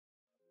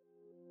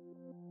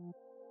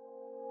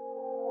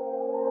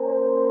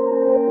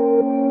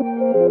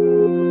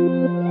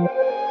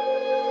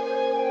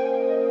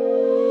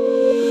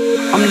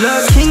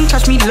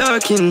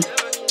lurking.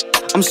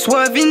 I'm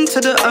swerving to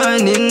the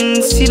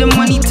earnings. See the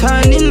money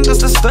turning,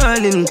 that's the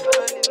sterling.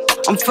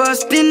 I'm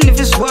first in if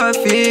it's worth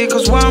it.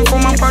 Cause where I'm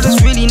from, my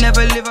brothers really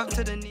never live up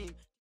to the name.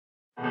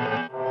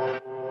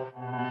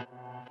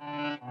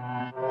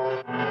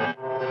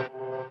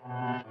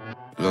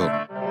 Look.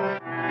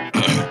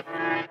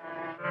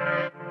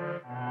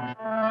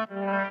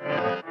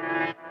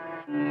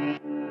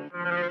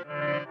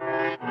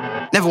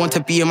 Never want to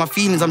be in my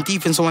feelings, I'm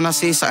deep in, so when I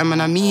say something,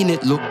 man, I mean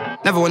it, look.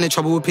 Never wanted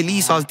trouble with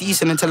police, I was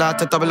decent until I had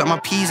to double up my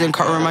P's and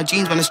cut her in my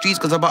jeans on the streets,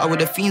 cause I butter with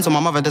the fiends, so my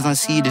mother doesn't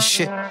see this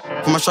shit.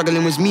 For my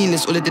struggling was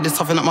meaningless, all it did is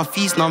toughen up my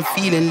feast, now I'm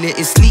feeling lit,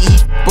 it's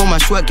sleety. Bro, my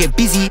work get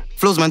busy,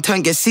 flows man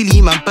turn get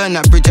silly, man burn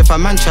that bridge if I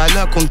man try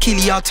lurk on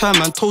killy, I'll turn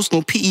man toast,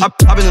 no pity. I've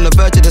been on the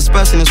verge of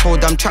dispersing this whole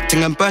damn trap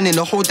thing and burning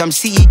the whole damn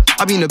city.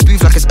 I be in the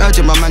booth like it's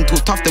urgent, my man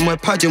talk tough, then we're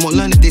purging, won't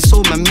learn if they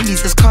sold man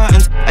millies, there's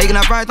curtains. Are you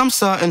gonna ride? I'm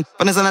certain,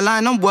 but there's on the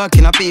line, I'm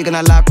working, I bet you're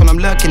gonna like when I'm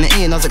lurking, it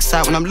ain't as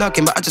excited when I'm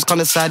lurking, but I just can't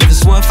decide if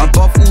it's worth it.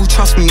 Above all,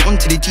 trust me,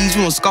 onto the G's,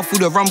 we won't scuffle,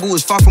 the rumble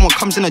is far from what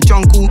comes in the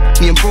jungle.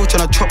 Me and bro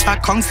tryna chop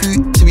like kung fu,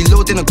 so we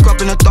loading a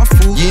grub in a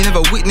duffel. You ain't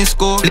never witnessed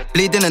score,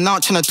 blade in and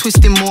out, tryna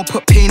twist him more,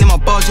 put pain in my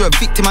bars, you're a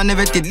victim, I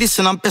never did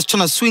listen, I'm best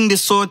tryna swing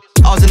this sword.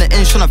 I was in the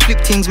end tryna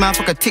flip things, man,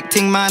 fuck a tick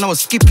ting, man, I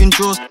was skipping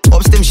draws.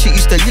 Ops them shit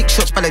used to lick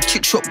shots by the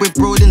chick shop with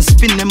bro, then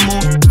spin them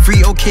more.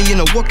 Free okay in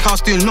a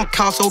workhouse, doing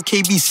knockouts,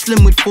 okay, be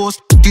slim with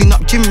force. Doing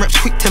up gym reps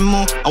quick 10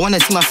 more. I wanna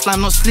see my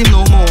slime not slim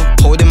no more.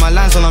 Holding my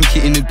lines when I'm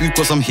hitting the booth,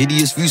 cause I'm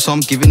hideous view, so I'm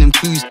giving them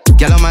clues.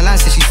 Gal on my line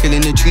says she's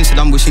feeling the tune, said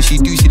I'm wishing she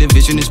do see the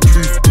vision is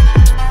proof.